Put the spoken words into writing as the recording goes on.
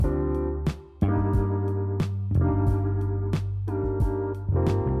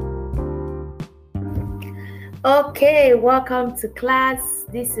Okay, welcome to class.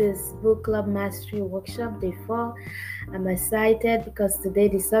 This is Book Club Mastery Workshop Day 4. I'm excited because today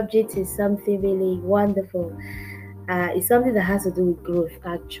the subject is something really wonderful. It's something that has to do with growth,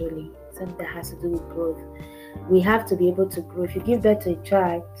 actually. Something that has to do with growth. We have to be able to grow. If you give birth to a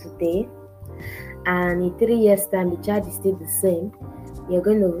child today, and in 3 years' time the child is still the same, you're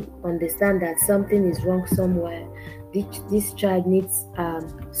going to understand that something is wrong somewhere. This child needs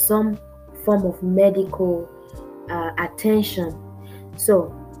some form of medical attention.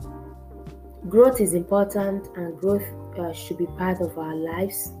 So, growth is important, and growth should be part of our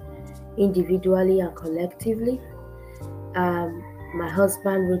lives, individually and collectively. My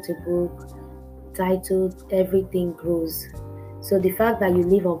husband wrote a book titled Everything Grows. So, the fact that you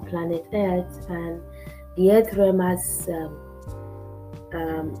live on planet Earth and the Earth realm has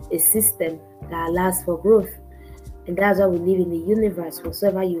a system that allows for growth, and that's why we live in the universe.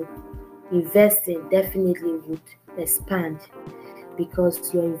 Whatsoever you invest in definitely would expand,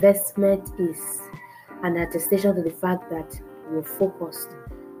 because your investment is an attestation to the fact that you're focused.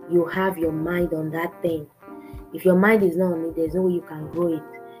 You have your mind on that thing. If your mind is not on it, there's no way you can grow it,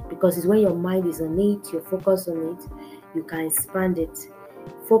 because it's when your mind is on it, you're focused on it, you can expand it.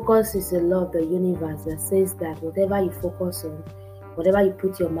 Focus is a law of the universe that says that whatever you focus on, whatever you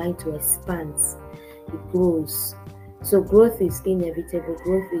put your mind to expands, it grows. So growth is inevitable,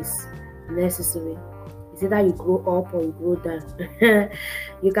 growth is necessary. It's either you grow up or you grow down.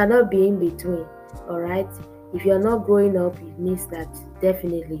 You cannot be in between. All right. If you're not growing up, it means that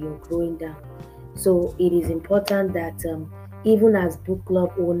definitely you're growing down. So it is important that even as book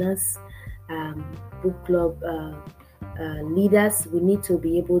club owners, book club leaders, we need to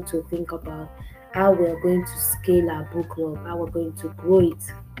be able to think about how we are going to scale our book club, how we're going to grow it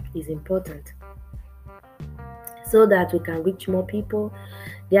is important, so that we can reach more people.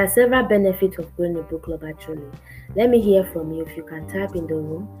 There are several benefits of growing a book club actually. Let me hear from you. If you can type in the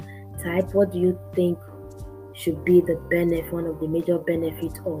room, type what do you think should be the benefit, one of the major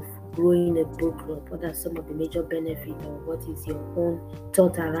benefits of growing a book club. What are some of the major benefits, or what is your own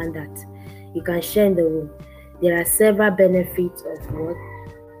thought around that? You can share in the room. There are several benefits of what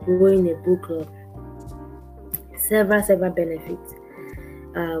growing a book club. Several benefits.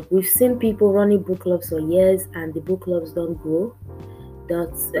 We've seen people running book clubs for years, and the book clubs don't grow.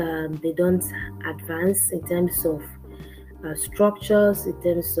 They don't advance in terms of structures, in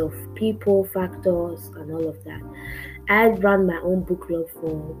terms of people, factors, and all of that. I ran my own book club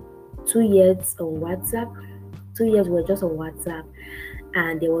for 2 years on WhatsApp. 2 years were just on WhatsApp,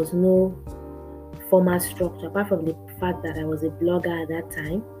 and there was no formal structure apart from the fact that I was a blogger at that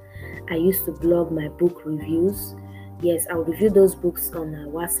time. I used to blog my book reviews. Yes, I'll review those books on a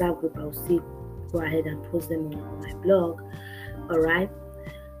WhatsApp group. I'll still go ahead and post them on my blog. All right.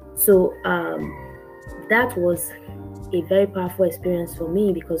 So that was a very powerful experience for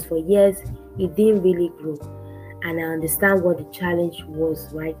me, because for years it didn't really grow, and I understand what the challenge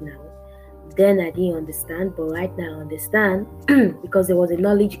was right now. Then I didn't understand, but right now I understand because there was a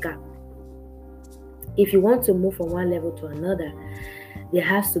knowledge gap. If you want to move from one level to another, there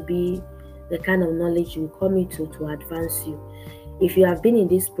has to be the kind of knowledge you come into to advance you. If you have been in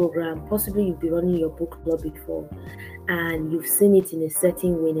this program, possibly you've been running your book club before, and you've seen it in a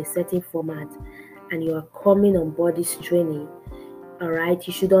certain way, in a certain format, and you are coming on board this training, all right,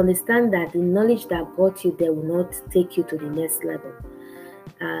 you should understand that the knowledge that got you there will not take you to the next level.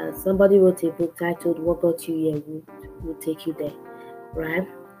 Somebody wrote a book titled What Got You Here will take you there, right?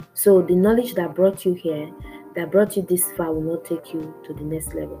 So the knowledge that brought you here, that brought you this far, will not take you to the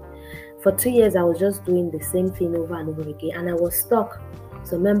next level. For 2 years, I was just doing the same thing over and over again, and I was stuck.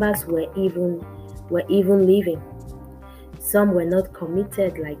 Some members were even leaving. Some were not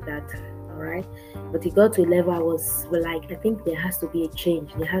committed like that. All right, but it got to a level I was like, I think there has to be a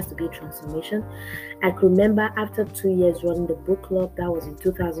change. There has to be a transformation. I could remember after 2 years running the book club, that was in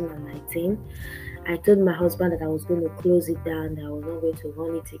 2019. I told my husband that I was going to close it down, that I was not going to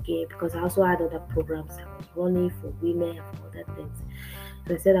run it again, because I also had other programs I was running for women and for other things.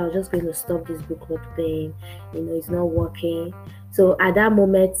 So I said I was just going to stop this book club thing. It's not working. So at that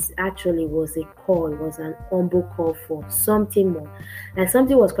moment, actually, was a call, was an humble call for something more. Like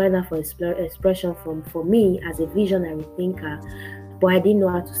something was crying out for expression for me as a visionary thinker, but I didn't know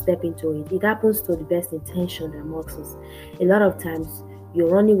how to step into it. It happens to the best intention amongst us. A lot of times, you're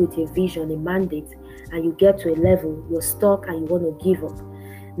running with a vision, a mandate, and you get to a level, you're stuck and you want to give up.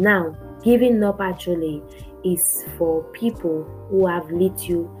 Now, giving up actually is for people who have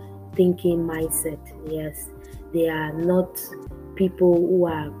little thinking mindset. Yes, they are not people who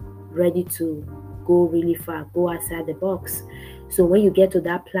are ready to go really far, go outside the box. So when you get to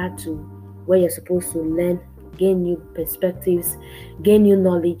that plateau where you're supposed to learn gain new perspectives, gain new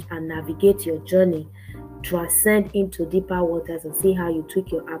knowledge, and navigate your journey, transcend into deeper waters, and see how you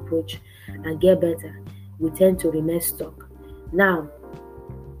tweak your approach and get better, we tend to remain stuck. Now,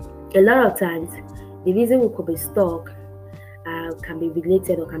 a lot of times, the reason we could be stuck can be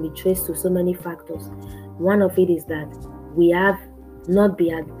related or can be traced to so many factors. One of it is that we have not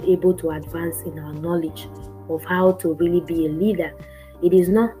been able to advance in our knowledge of how to really be a leader. It is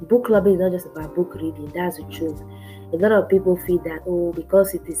not, book club is not just about book reading, that's the truth. A lot of people feel that,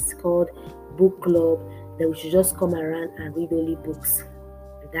 because it is called book club, that we should just come around and read only books.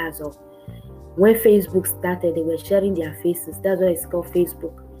 That's all. When Facebook started, they were sharing their faces. That's why it's called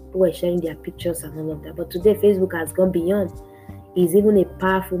Facebook. They were sharing their pictures and all of that. But today, Facebook has gone beyond. It's even a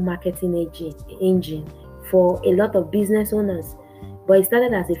powerful marketing engine for a lot of business owners. But it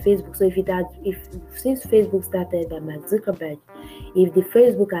started as a Facebook. So since Facebook started by Mark Zuckerberg, if the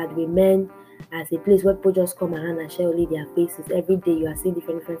Facebook had remained as a place where people just come around and share only their faces every day, you are seeing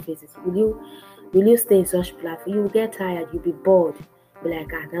different faces. Will you stay in such platform? You will get tired. You'll be bored. Be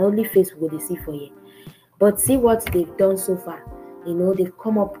like, now only Facebook will they see for you. But see what they've done so far. They've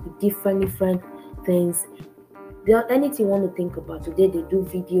come up with different things. Anything you want to think about today, they do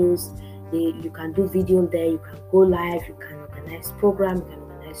videos. You can do video there. You can go live. You can organize programs. You can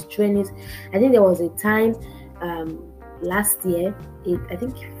organize trainings. I think there was a time last year. I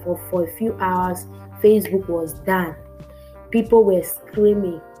think for a few hours, Facebook was down. People were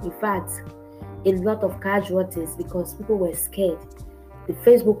screaming. In fact, a lot of casualties because people were scared. The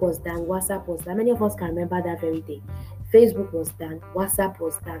Facebook was down, WhatsApp was down. Many of us can remember that very day. Facebook was down, WhatsApp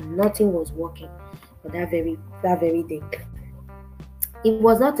was down, nothing was working for that very day. It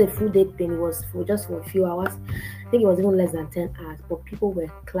was not a full day thing, it was just for a few hours. I think it was even less than 10 hours, but people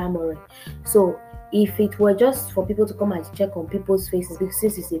were clamoring. So if it were just for people to come and check on people's faces, because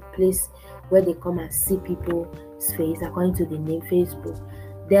this is a place where they come and see people's face according to the name Facebook,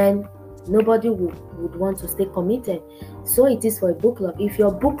 then nobody would want to stay committed. So it is for a book club. If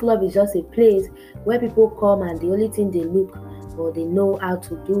your book club is just a place where people come and the only thing they look or they know how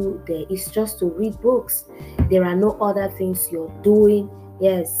to do there is just to read books, there are no other things you're doing.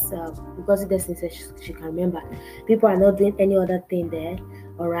 Yes, because this is she can remember. People are not doing any other thing there.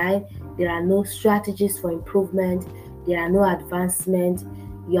 All right. There are no strategies for improvement. There are no advancement.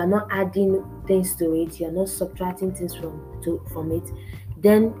 You are not adding things to it. You are not subtracting things from it.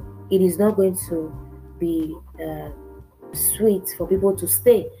 Then it is not going to be sweet for people to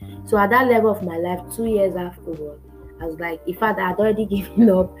stay. So at that level of my life, 2 years afterward, I was like, in fact, I had already given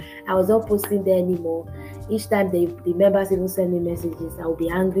up. I was not posting there anymore. Each time the members even send me messages, I will be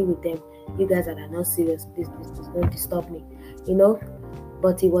angry with them. You guys are not serious. Please don't disturb me.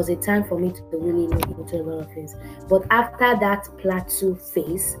 But it was a time for me to really look into a lot of things. But after that plateau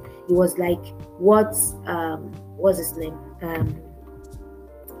phase, it was like what's his name?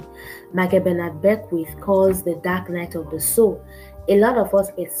 Michael Bernard Beckwith calls the dark night of the soul. A lot of us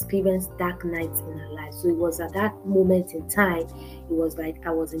experience dark nights in our lives. So it was at that moment in time, it was like I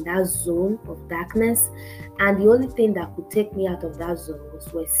was in that zone of darkness. And the only thing that could take me out of that zone was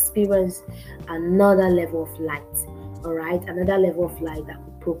to experience another level of light. All right, another level of light that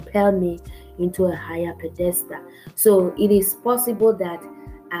could propel me into a higher pedestal. So it is possible that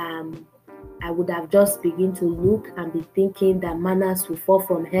I would have just begun to look and be thinking that manners will fall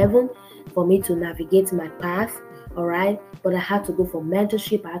from heaven for me to navigate my path. All right, but I had to go for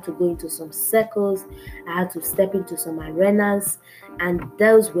mentorship. I had to go into some circles. I had to step into some arenas, and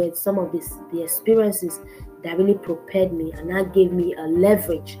those were some of the experiences that really propelled me, and that gave me a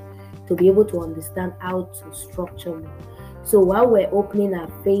leverage to be able to understand how to structure more. So while we're opening our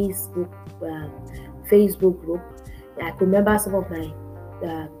Facebook group, I could remember some of my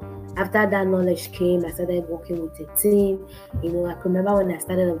after that knowledge came, I started working with a team. I could remember when I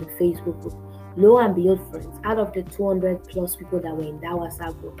started on the Facebook group, lo and behold, friends, out of the 200 plus people that were in that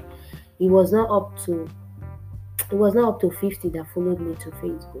WhatsApp group, it was not up to 50 that followed me to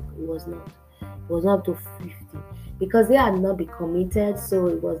Facebook. It was not up to 50 because they had not been committed, so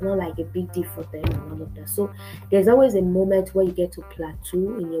it was not like a big deal for them and all of that. So there's always a moment where you get to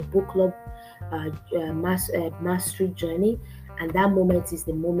plateau in your book club mastery journey, and that moment is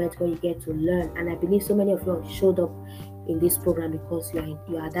the moment where you get to learn. And I believe so many of you have showed up in this program because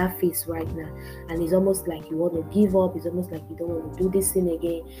you are at that phase right now, and it's almost like you want to give up. It's almost like you don't want to do this thing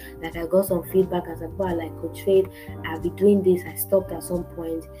again. Like I got some feedback as about like Coach Faith, I'll be doing this. I stopped at some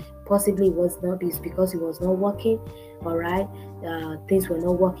point. Possibly it was not this because it was not working. All right, things were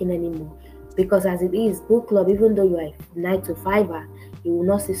not working anymore. Because as it is, book club, even though you are a 9 to 5er, it will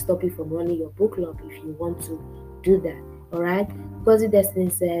not stop you from running your book club if you want to do that. All right, because the destiny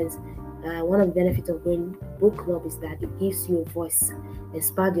says One of the benefits of going book club is that it gives you a voice,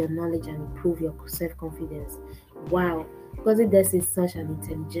 expand your knowledge, and improve your self-confidence. Wow, because this is such an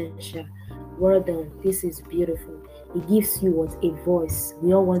intelligentsia. Well done. This is beautiful. It gives you what? A voice.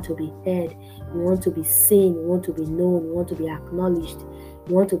 We all want to be heard. We want to be seen. We want to be known. We want to be acknowledged.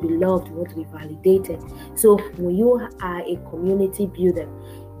 We want to be loved. We want to be validated. So when you are a community builder,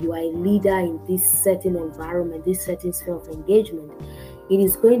 you are a leader in this certain environment, this certain sphere of engagement, it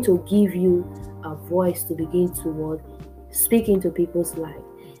is going to give you a voice to begin to speak into people's life.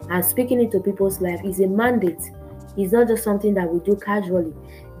 And speaking into people's life is a mandate. It's not just something that we do casually.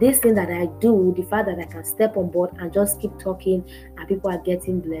 This thing that I do, the fact that I can step on board and just keep talking and people are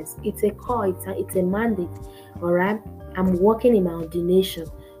getting blessed, it's a call, it's a mandate. All right, I'm working in my ordination.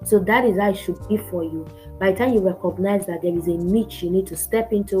 So that is how it should be for you. By the time you recognize that there is a niche you need to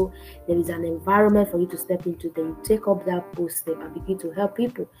step into, there is an environment for you to step into, then you take up that post step and begin to help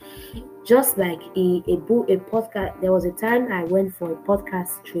people. Just like a podcast. There was a time I went for a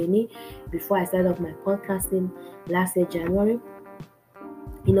podcast training before I started off my podcasting last year, January.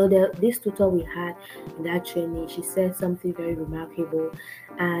 This tutor we had in that training, she said something very remarkable,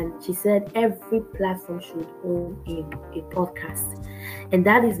 and she said every platform should own a podcast. And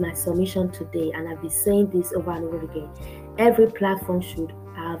that is my submission today, and I've been saying this over and over again. Every platform should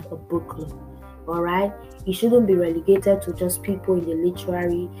have a book club. All right, it shouldn't be relegated to just people in the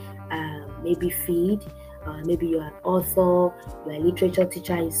literary maybe feed. Maybe you're an author, you're a literature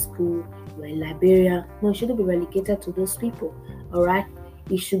teacher in school, you're a librarian. No, it shouldn't be relegated to those people. All right,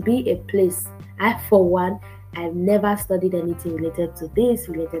 it should be a place. For one, I've never studied anything related to this,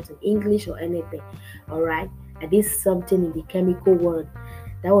 related to English or anything. All right, I did something in the chemical world.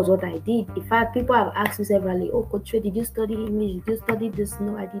 That was what I did. In fact, people have asked me severally, "Oh, Coach, did you study English? Did you study this?"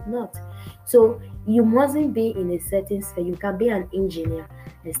 No, I did not. So you mustn't be in a certain sphere. You can be an engineer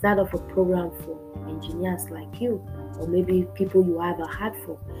and start off a program for engineers like you, or maybe people you have a heart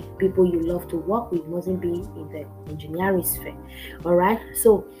for, people you love to work with. Mustn't be in the engineering sphere. All right.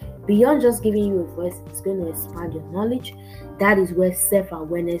 So beyond just giving you a voice, it's going to expand your knowledge. That is where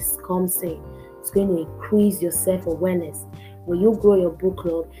self-awareness comes in. It's going to increase your self-awareness. When you grow your book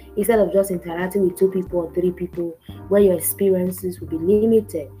club, instead of just interacting with 2 people or 3 people where your experiences will be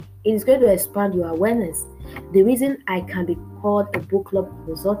limited, it is going to expand your awareness. The reason I can be called a book club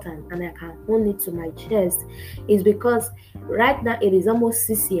consultant and I can hold it to my chest is because right now it is almost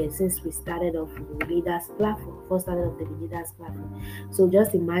 6 years since we started off the Leaders platform. First started off the Leaders platform. So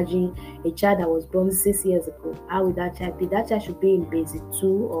just imagine a child that was born 6 years ago. How would that child be? That child should be in basic 2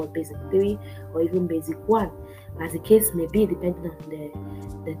 or basic 3 or even basic 1, as the case may be, depending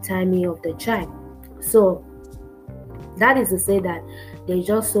on the timing of the child. So that is to say that there's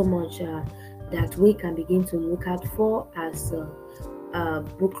just so much that we can begin to look out for as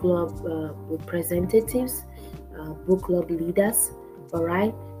book club representatives, book club leaders. All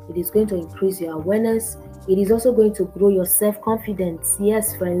right, it is going to increase your awareness. It is also going to grow your self-confidence.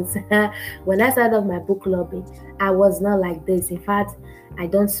 Yes, friends. When I started off my book club, I was not like this. In fact, I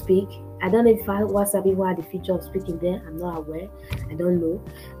don't speak. I don't know if WhatsApp even had the feature of speaking there. I'm not aware. I don't know.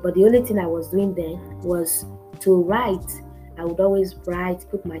 But the only thing I was doing then was to write. I would always write,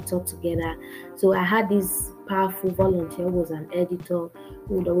 put my thought together. So I had this powerful volunteer who was an editor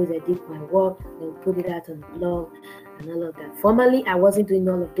who would always edit my work and put it out on the blog and all of that. Formerly, I wasn't doing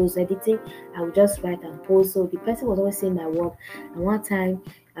all of those editing. I would just write and post. So the person was always seeing my work. And one time,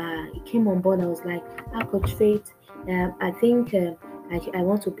 he came on board. I was like, Coach Faith, I think I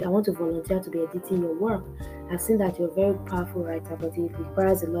want to volunteer to be editing your work. I've seen that you're a very powerful writer, but it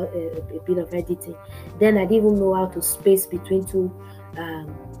requires a bit of editing. Then I didn't even know how to space between 2,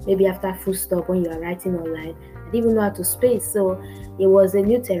 maybe after full stop when you are writing online. I didn't even know how to space. So it was a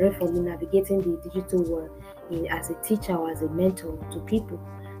new terrain for me navigating the digital world as a teacher or as a mentor to people.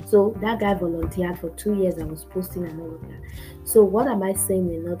 So that guy volunteered for 2 years. I was posting and all of that. So what am I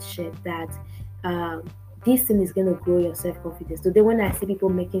saying in a nutshell? That this thing is going to grow your self-confidence. Today, when I see people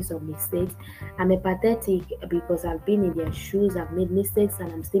making some mistakes, I'm empathetic because I've been in their shoes, I've made mistakes,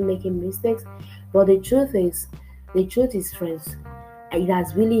 and I'm still making mistakes. But the truth is, friends, it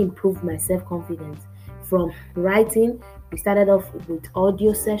has really improved my self-confidence. From writing, we started off with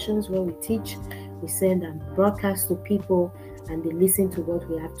audio sessions where we teach, we send and broadcast to people, and they listen to what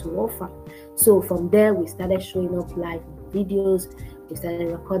we have to offer. So from there, we started showing up live videos. We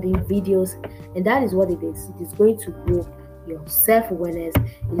started recording videos, and that is what it is. It is going to grow your self-awareness.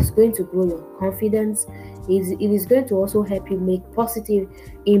 It is going to grow your confidence. It is going to also help you make positive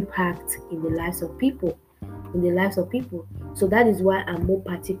impact in the lives of people. So that is why I'm more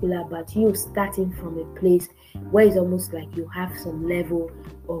particular about you starting from a place where it's almost like you have some level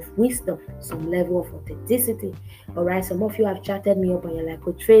of wisdom, some level of authenticity. All right, some of you have chatted me up and you're like,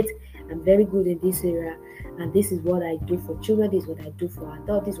 Coach Faith, I'm very good in this area, and this is what I do for children, this is what I do for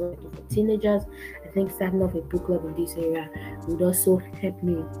adults, this is what I do for teenagers. I think starting off a book club in this area would also help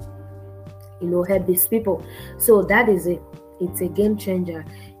me, help these people. So that is it. It's a game changer.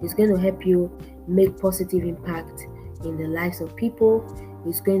 It's going to help you make positive impact in the lives of people.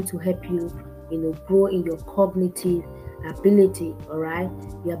 It's going to help you, grow in your cognitive ability. All right,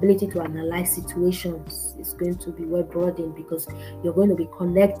 your ability to analyze situations is going to be well broadened, because you're going to be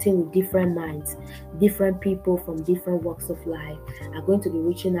connecting with different minds. Different people from different walks of life are going to be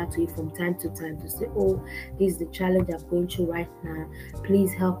reaching out to you from time to time to say, oh, this is the challenge I'm going through right now,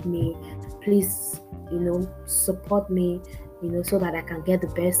 please help me, please support me, so that I can get the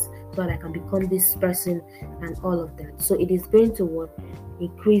best, so that I can become this person, and all of that. So it is going to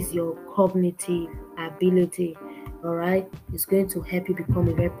increase your cognitive ability. All right, it's going to help you become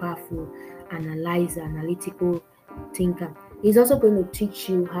a very powerful analyzer, analytical thinker. It's also going to teach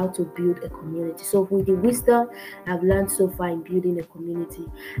you how to build a community. So with the wisdom I've learned so far in building a community,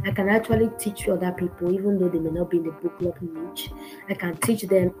 I can actually teach other people, even though they may not be in the book club niche. I can teach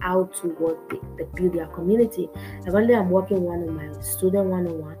them how to they build their community. Currently, I'm working one on my student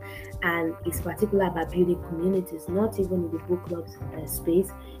one-on-one, and it's particular about building communities, not even in the book club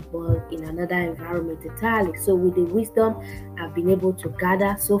space, but in another environment entirely. So with the wisdom I've been able to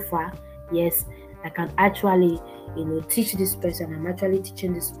gather so far, yes, I can actually teach this person. I'm actually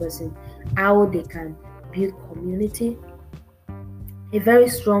teaching this person how they can build community, a very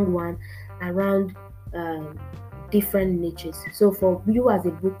strong one around different niches. So for you as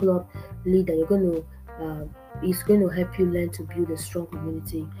a book club leader, it's going to help you learn to build a strong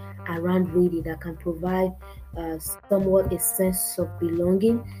community around reading that can provide somewhat a sense of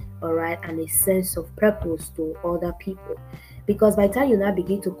belonging, all right, and a sense of purpose to other people. Because by the time you now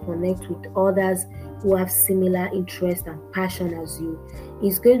begin to connect with others who have similar interest and passion as you,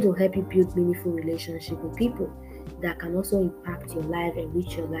 it's going to help you build meaningful relationship with people that can also impact your life,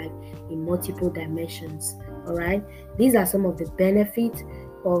 enrich your life in multiple dimensions. All right, these are some of the benefits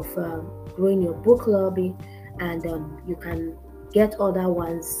of growing your book club, and you can get other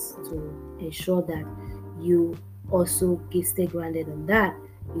ones to ensure that you also stay grounded on that.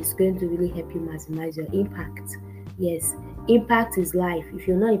 It's going to really help you maximize your impact. Yes, impact is life. If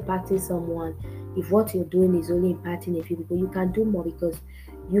you're not impacting someone, if what you're doing is only impacting a few people, you can do more, because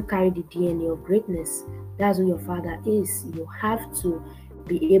you carry the DNA of greatness. That's who your father is. You have to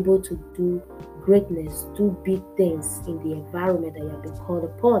be able to do greatness, do big things in the environment that you have been called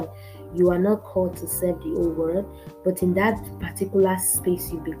upon. You are not called to serve the whole world, but in that particular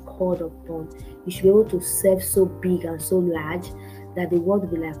space you've been called upon, you should be able to serve so big and so large that the world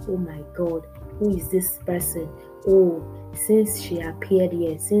will be like, oh my God, who is this person? Oh, since she appeared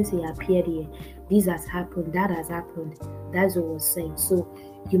here, since he appeared here, this has happened, that has happened. That's what I was saying. So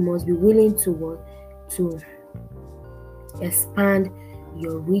you must be willing to expand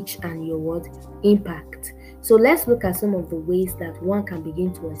your reach and your impact. So let's look at some of the ways that one can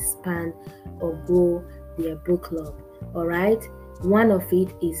begin to expand or grow their book club. All right, one of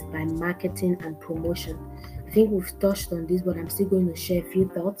it is by marketing and promotion. I think we've touched on this, but I'm still going to share a few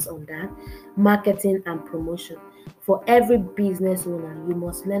thoughts on that. Marketing and promotion. For every business owner, you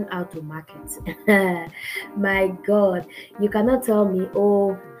must learn how to market. My God, you cannot tell me,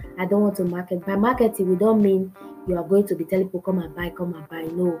 oh, I don't want to market. By marketing, we don't mean you are going to be telling people, come and buy.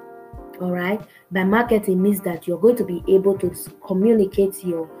 No. All right. By marketing means that you're going to be able to communicate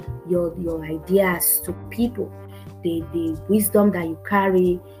your ideas to people. The wisdom that you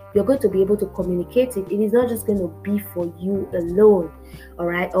carry, you're going to be able to communicate it. It is not just going to be for you alone, all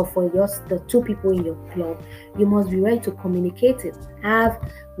right, or for the two people in your club. You must be ready to communicate it. Have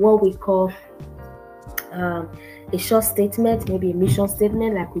what we call a short statement, maybe a mission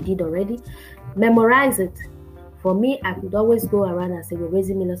statement like we did already. Memorize it. For me, I could always go around and say, we're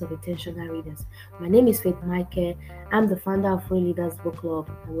raising millions of intentional readers. My name is Faith Michael. I'm the founder of Free Leaders Book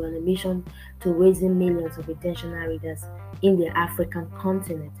Club, and we're on a mission to raising millions of intentional readers in the African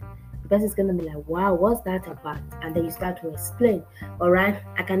continent. The person's going to be like, wow, what's that about? And then you start to explain. All right,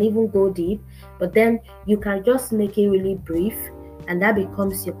 I can even go deep, but then you can just make it really brief, and that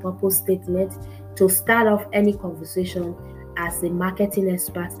becomes your purpose statement to start off any conversation as a marketing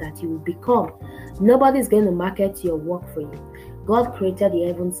expert that you will become. Nobody's going to market your work for you. God created the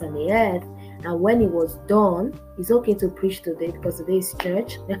heavens and the earth, and when it was done, it's okay to preach today because today is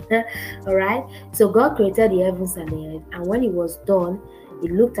church. All right, so God created the heavens and the earth, and when it was done, he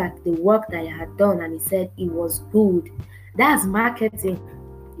looked at the work that he had done and he said it was good. That's marketing.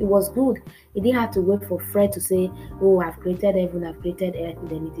 It was good. He didn't have to wait for Fred to say, "Oh, I've created heaven, I've created earth,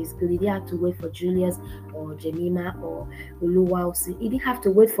 then it is good." He didn't have to wait for Julius or Jemima or Oluwausi. He didn't have to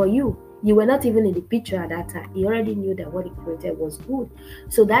wait for you. You were not even in the picture at that time. He already knew that what he created was good.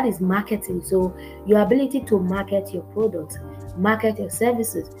 So that is marketing. So your ability to market your product, market your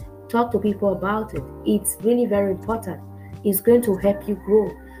services, talk to people about it. It's really very important. It's going to help you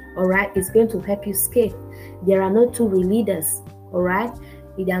grow. All right. It's going to help you scale. There are no two real leaders. All right.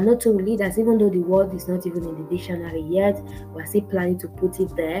 There are no two leaders, even though the word is not even in the dictionary yet. We're still planning to put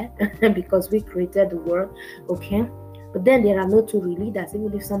it there because we created the word. Okay. But then there are no two leaders.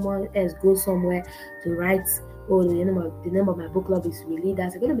 Even if someone else goes somewhere to write, "Oh, the name of my book club is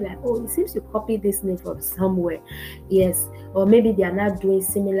Leaders," they're going to be like, "Oh, it seems you copied this name from somewhere." Yes. Or maybe they are not doing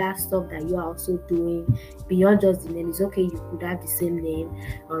similar stuff that you are also doing beyond just the name. It's okay, you could have the same name.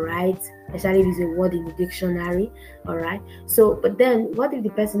 All right. Especially if it's a word in the dictionary. All right. So, but then what if the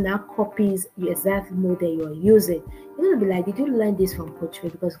person now copies the exact model you're using? You're going to be like, "Did you learn this from Coach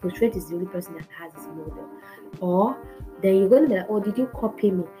Fred?" Because Coach Fred is the only person that has this model. Or then you're going to be like, "Oh, did you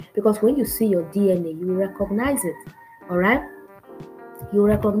copy me?" Because when you see your DNA, you will recognize it. All right. You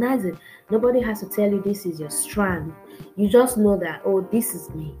recognize it. Nobody has to tell you this is your strand. You just know that, "Oh, this is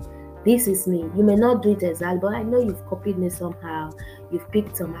me. This is me." You may not do it exactly, but I know you've copied me somehow. You've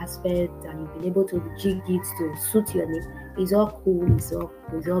picked some aspect and you've been able to jig it to suit your name. It's all cool. It's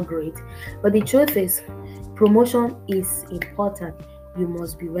all great. But the truth is, promotion is important. You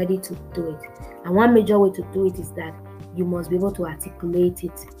must be ready to do it. And one major way to do it is that you must be able to articulate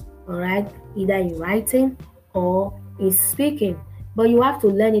it. All right, either in writing or in speaking. But you have to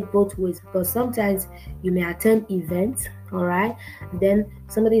learn it both ways, because sometimes you may attend events, all right, and then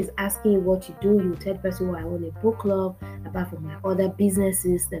somebody is asking you what you do. You tell the person, "Oh, I own a book club, apart from my other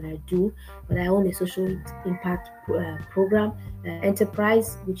businesses that I do, but I own a social impact program,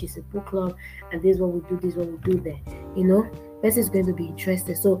 enterprise, which is a book club, and this is what we do, this is what we do there." Person is going to be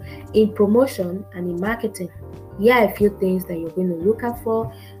interested. So in promotion and in marketing, here are a few things that you're going to look out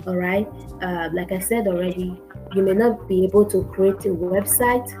for. All right. Like I said already, you may not be able to create a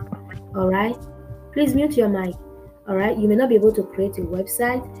website. All right. Please mute your mic. All right. You may not be able to create a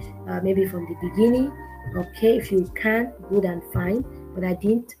website, maybe from the beginning. Okay. If you can, good and fine. But I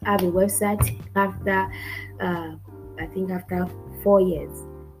didn't have a website after, I think after 4 years.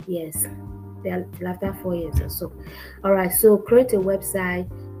 Yes. After 4 years or so. All right. So create a website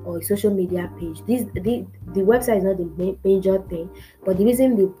or a social media page. The website is not the major thing, but the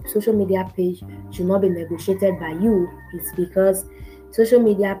reason the social media page should not be negotiated by you is because social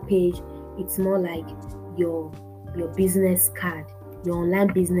media page, it's more like your business card, your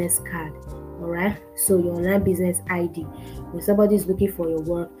online business card. All right. So your online business ID. When somebody is looking for your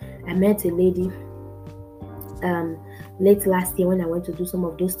work, I met a lady late last year when I went to do some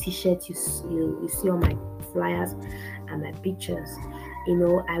of those t-shirts you see on my flyers and my pictures.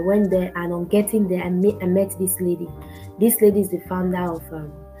 I went there, and on getting there, I met this lady. This lady is the founder of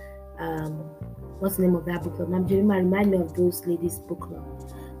what's the name of that book club? Remind me of those ladies book club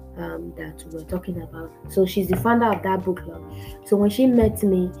that we're talking about. So she's the founder of that book club. So when she met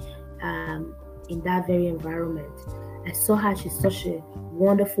me in that very environment, I saw her. She's such a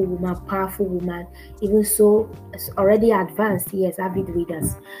wonderful woman, powerful woman, even so already advanced. Yes, avid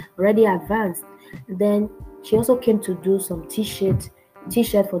readers, already advanced. Then she also came to do some t-shirt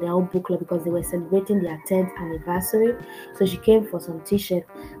for their own book club because they were celebrating their 10th anniversary. So she came for some t-shirt.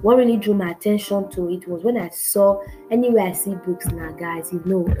 What really drew my attention to it was when I saw, anywhere I see books now, guys,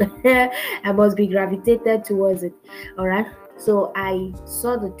 I must be gravitated towards it. All right. So I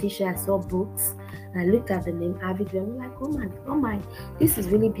saw the t-shirt, I saw books, and I looked at the name Avid. I'm like, oh my, this is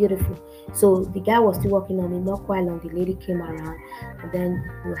really beautiful. So the guy was still working on it. Not quite long, the lady came around, and then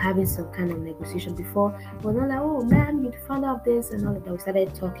we were having some kind of negotiation before. We're not like, "Oh man, you found out this," and all of that. We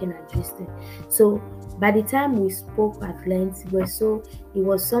started talking and gisting. So by the time we spoke at length, it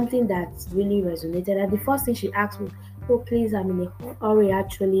was something that really resonated. And the first thing she asked me, "Oh, please, I'm in a hurry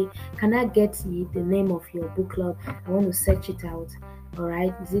actually. Can I get the name of your book club? I want to search it out. All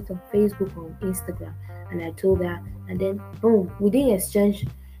right, is it on Facebook or on Instagram?" And I told her, and then boom, we didn't exchange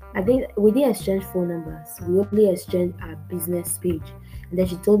phone numbers. We only exchanged our business page. And then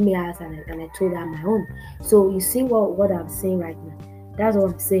she told me ours, and I told her my own. So you see what I'm saying right now? That's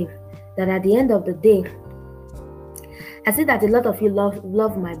what I'm saying. That at the end of the day, I see that a lot of you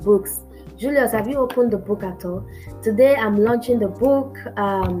love my books. Julius, have you opened the book at all? Today I'm launching the book.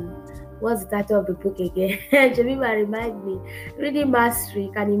 What's the title of the book again? Jemima, remind me. Reading Mastery.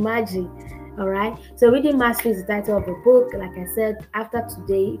 You can imagine. All right. So Reading Mastery is the title of the book. Like I said, after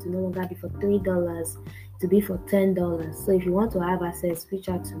today, it will no longer be for $3. to be for $10. So if you want to have access, reach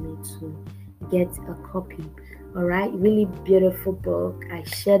out to me to get a copy. All right, really beautiful book. I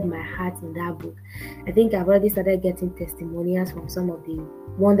shared my heart in that book. I think I've already started getting testimonials from some of the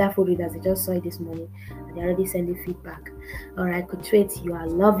wonderful readers. I just saw it this morning and they're already sending feedback. All right, Kutret, you are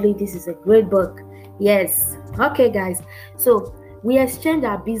lovely. This is a great book. Yes. Okay, guys. So we exchanged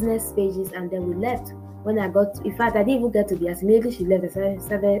our business pages and then we left. When I got, in fact, I didn't even get to the house. Immediately she left, I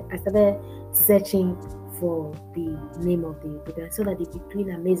started searching for the name of the book. I saw that they've been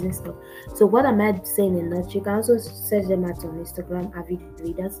doing amazing stuff. So what am I saying in a nutshell? You can also search them out on Instagram, avid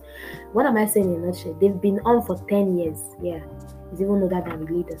readers. What am I saying in a nutshell? They've been on for 10 years. Yeah, it's even older than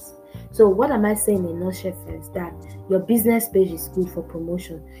the leaders. So what am I saying in a nutshell first? That your business page is good for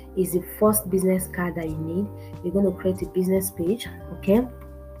promotion. It's the first business card that you need. You're going to create a business page, okay?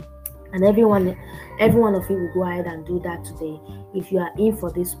 And every one of you will go ahead and do that today. If you are in for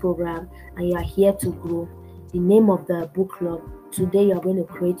this program and you are here to grow, the name of the book club, today you are going to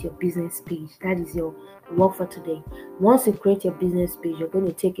create your business page. That is your work for today. Once you create your business page, you're going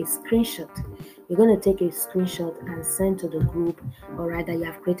to take a screenshot. You're going to take a screenshot and send to the group, all right, that you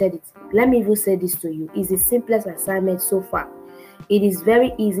have created it. Let me even say this to you. It's the simplest assignment so far. It is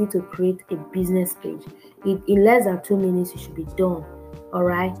very easy to create a business page. In less than 2 minutes, you should be done. All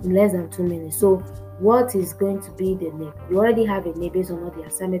right, in less than 2 minutes. So what is going to be the name? You already have a name based on all the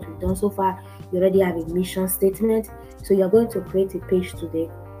assignment we've done so far. You already have a mission statement. So you're going to create a page today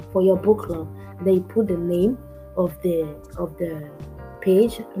for your book club. And then you put the name of the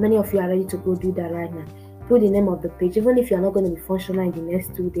page. Many of you are ready to go do that right now. Put the name of the page, even if you're not going to be functional in the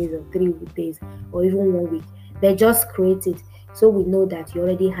next 2 days or 3 days or even 1 week. Then just create it. So we know that you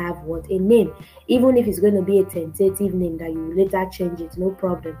already have what? A name. Even if it's going to be a tentative name that you will later change it, no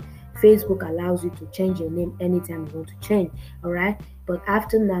problem. Facebook allows you to change your name anytime you want to change. All right. But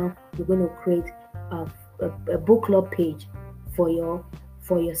after now, you're going to create a book club page for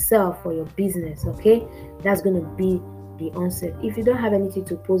yourself, for your business. Okay. That's going to be the onset. If you don't have anything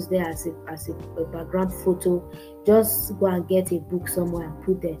to post there as a background photo, just go and get a book somewhere and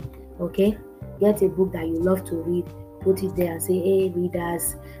put there. Okay. Get a book that you love to read. Put it there and say, hey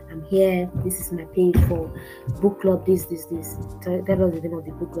readers, I'm here, this is my page for book club, this. Tell us the name of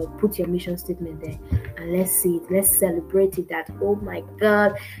the book club. Put your mission statement there and let's see it. Let's celebrate it that, oh my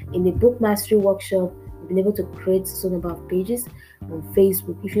God, in the book mastery workshop, we've been able to create some number of pages on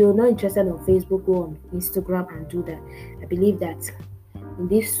Facebook. If you're not interested on Facebook, go on Instagram and do that. I believe that in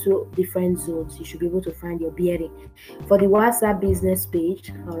these different zones, you should be able to find your bearing. For the WhatsApp business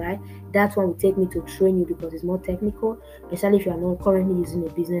page, all right, that one will take me to train you because it's more technical, especially if you are not currently using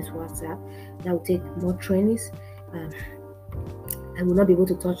a business WhatsApp. That will take more trainings. I will not be able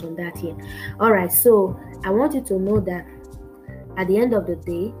to touch on that here. All right, so I want you to know that at the end of the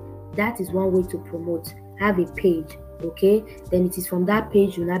day, that is one way to promote. Have a page. Okay, then it is from that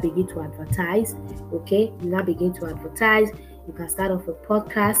page you now begin to advertise. Okay, you now begin to advertise. You can start off a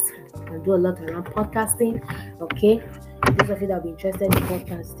podcast. You can do a lot around podcasting. Okay, those of you that will be interested in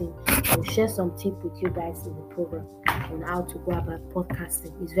podcasting, I will share some tips with you guys in the program on how to go about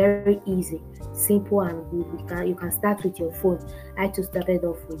podcasting. It's very easy, simple, and good. You can start with your phone. I too started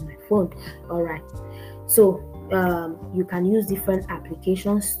off with my phone. All right, so you can use different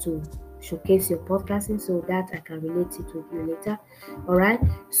applications to showcase your podcasting, so that I can relate it with you later. All right,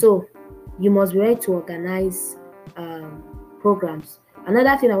 so you must be ready to organize programs.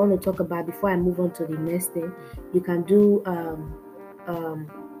 Another thing I want to talk about before I move on to the next thing, you can do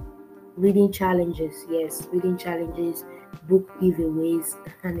reading challenges. Yes, reading challenges, book giveaways,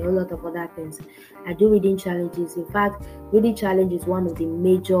 and a lot of other things. I do reading challenges. In fact, reading challenge is one of the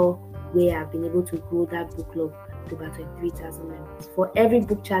major way I've been able to grow that book club to about 23,000 members. For every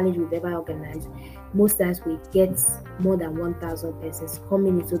book challenge we've ever organized, most times we get more than 1,000 persons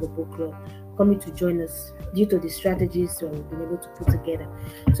coming into the book club, coming to join us due to the strategies we've been able to put together.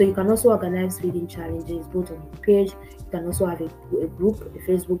 So you can also organize reading challenges both on your page. You can also have a group, a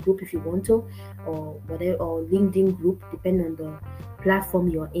Facebook group if you want to, or whatever, or LinkedIn group, depending on the platform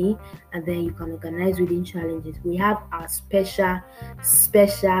you're in, and then you can organize reading challenges. We have our special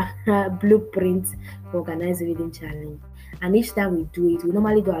blueprint for organizing reading challenge. And each time we do it, we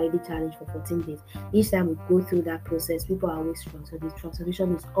normally do a reading challenge for 14 days. Each time we go through that process, people are always transformed. The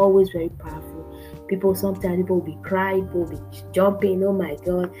transformation is always very powerful. Sometimes people will be crying, people will be jumping, oh my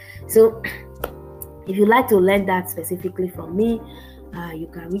God. So if you like to learn that specifically from me, you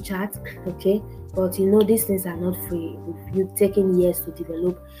can reach out, okay? But these things are not free. You've taken years to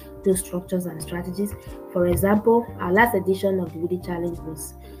develop those structures and strategies. For example, our last edition of the reading challenge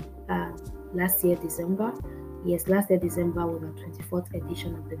was last year, December. Yes, last year December was our 24th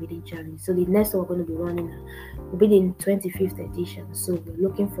edition of the reading challenge. So the next one we're going to be running will be the 25th edition. So we're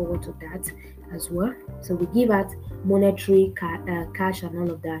looking forward to that as well. So we give out monetary cash and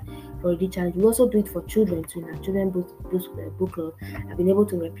all of that for reading challenge. We also do it for children too. Now, children book club. I've been able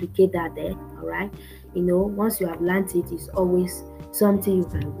to replicate that there. All right. Once you have learned it, it's always something you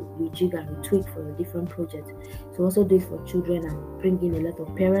can rejig and retweak for your different projects. So also do it for children and bring in a lot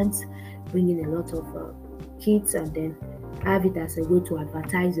of parents, bring in a lot of kids, and then have it as a way to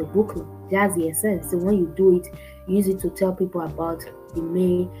advertise your book club. That's the essence. So when you do it, use it to tell people about the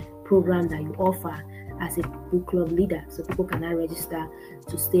main program that you offer as a book club leader, so people can now register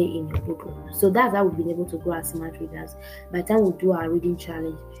to stay in your book club. So that's how we've been able to grow as smart readers. By the time we do our reading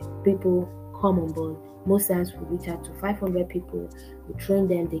challenge, people come on board. Most times we reach out to 500 people, we train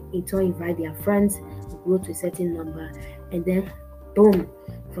them, they in turn invite their friends, we grow to a certain number, and then boom,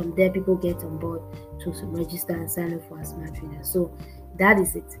 from there people get on board to register and sign up for a smart reader. So that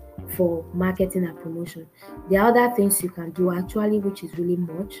is it for marketing and promotion. There are other things you can do actually, which is really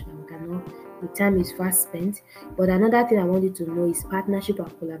much, and we cannot, the time is fast spent. But another thing I want you to know is partnership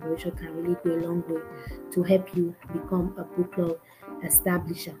and collaboration can really go a long way to help you become a book club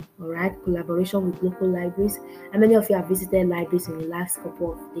establisher. All right, collaboration with local libraries. How many of you have visited libraries in the last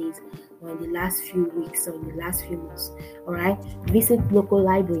couple of days, or in the last few weeks, or in the last few months? All right, visit local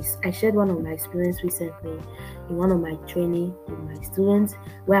libraries. I shared one of my experience recently in one of my training with my students,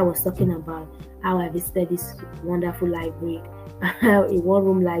 where I was talking about how I visited this wonderful library, a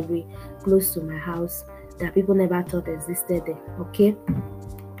one-room library close to my house that people never thought existed there. Okay,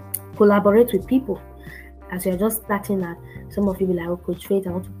 collaborate with people. As you're just starting out, some of you will be like, oh, Coach Faith,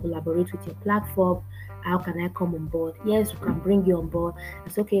 I want to collaborate with your platform. How can I come on board? Yes, we can bring you on board.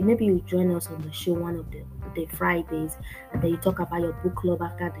 It's okay. Maybe you join us on the show one of the Fridays, and then you talk about your book club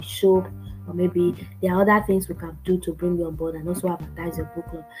after the show. Or maybe there are other things we can do to bring you on board and also advertise your book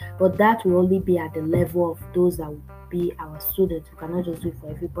club. But that will only be at the level of those that will be our students. We cannot just do it for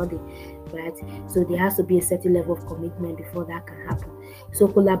everybody, right? So there has to be a certain level of commitment before that can happen. So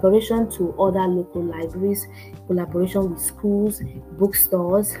collaboration to other local libraries, collaboration with schools,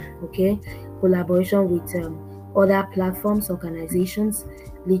 bookstores, okay, collaboration with other platforms, organizations,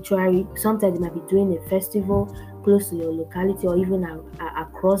 literary. Sometimes they might be doing a festival close to your locality, or even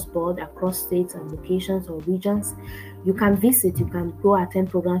across board, across states and locations or regions. You can visit, you can go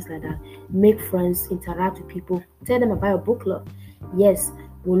attend programs like that, make friends, interact with people, tell them about your book club. Yes,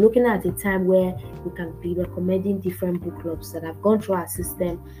 we're looking at a time where we can be recommending different book clubs that have gone through our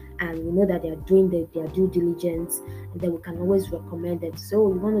system, and we know that they are doing their due diligence, and then we can always recommend them.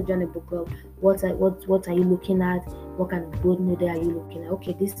 So you want to join a book club, what are you looking at? What kind of role model are you looking at?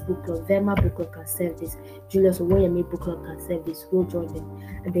 Okay, this book club, Verma book club can serve this, Julius Owoyemi book club can serve this, go join them.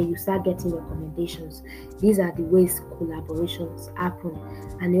 And then you start getting recommendations. These are the ways collaborations happen,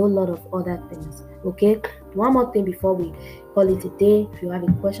 and a whole lot of other things. Okay, one more thing before we call it a day. If you have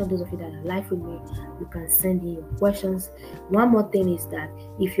a question, those of you that are live with me, you can send in your questions. One more thing is that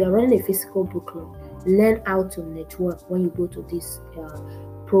if you are running a physical book club, learn how to network when you go to these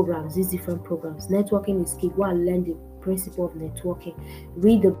programs, these different programs. Networking is key. Go and learn the principle of networking.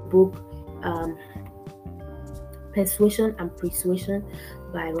 Read the book Persuasion and Persuasion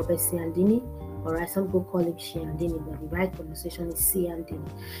by Robert Cialdini. Alright, some people call him Cialdini, but the right pronunciation is Cialdini.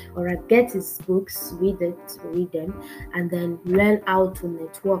 Alright, get his books, read them, and then learn how to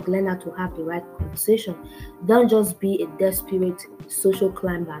network, learn how to have the right conversation. Don't just be a desperate social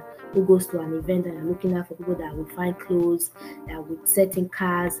climber who goes to an event and are looking out for people that will find clothes, that with certain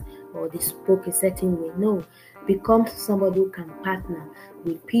cars, or they spoke a certain way. No, become somebody who can partner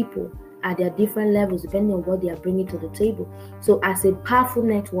with people at their different levels depending on what they are bringing to the table. So as a powerful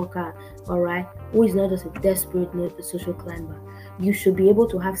networker, all right, who is not just a desperate social climber, you should be able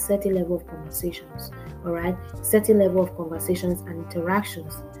to have certain level of conversations, all right, certain level of conversations and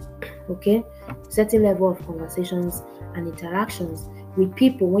interactions, okay, certain level of conversations and interactions with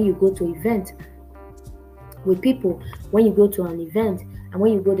people when you go to an event, and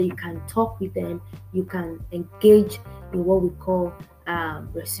when you go there, you can talk with them, you can engage in what we call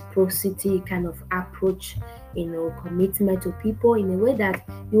reciprocity kind of approach, commitment to people in a way that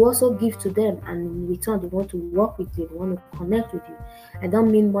you also give to them, and in return they want to work with you, they want to connect with you. I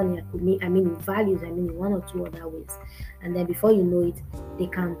don't mean money, I mean in values, I mean in one or two other ways, and then before you know it, they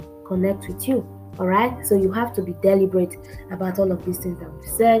can connect with you. All right, so you have to be deliberate about all of these things that we've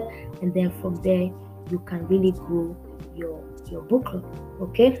said, and then from there you can really grow your book club.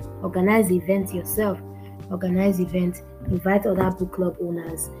 Okay, organize events yourself, invite other book club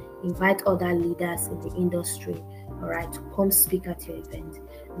owners, invite other leaders in the industry, all right, to come speak at your event,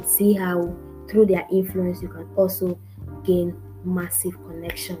 and see how through their influence, you can also gain massive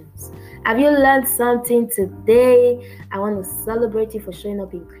connections. Have you learned something today? I want to celebrate you for showing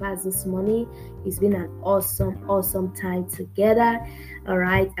up in class this morning. It's been an awesome time together. All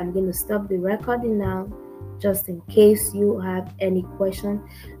right, I'm going to stop the recording now, just in case you have any question.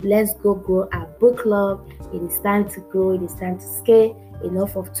 Let's go grow our book club. It is time to grow. It is time to scale.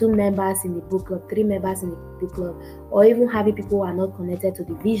 Enough of 2 members in the book club, 3 members in the book club, or even having people who are not connected to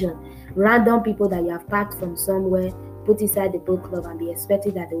the vision. Random people that you have packed from somewhere, put inside the book club and be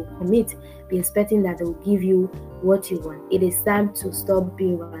expecting that they will commit, be expecting that they will give you what you want. It is time to stop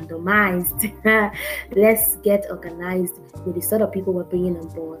being randomized. Let's get organized with the sort of people we're bringing on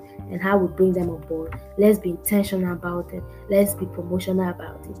board and how we bring them on board. Let's be intentional about it. Let's be promotional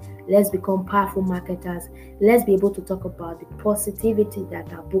about it. Let's become powerful marketers. Let's be able to talk about the positivity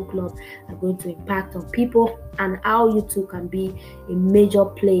that our book club are going to impact on people, and how you too can be a major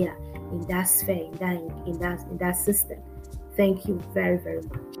player in that sphere, in that system. Thank you very, very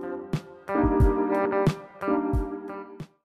much.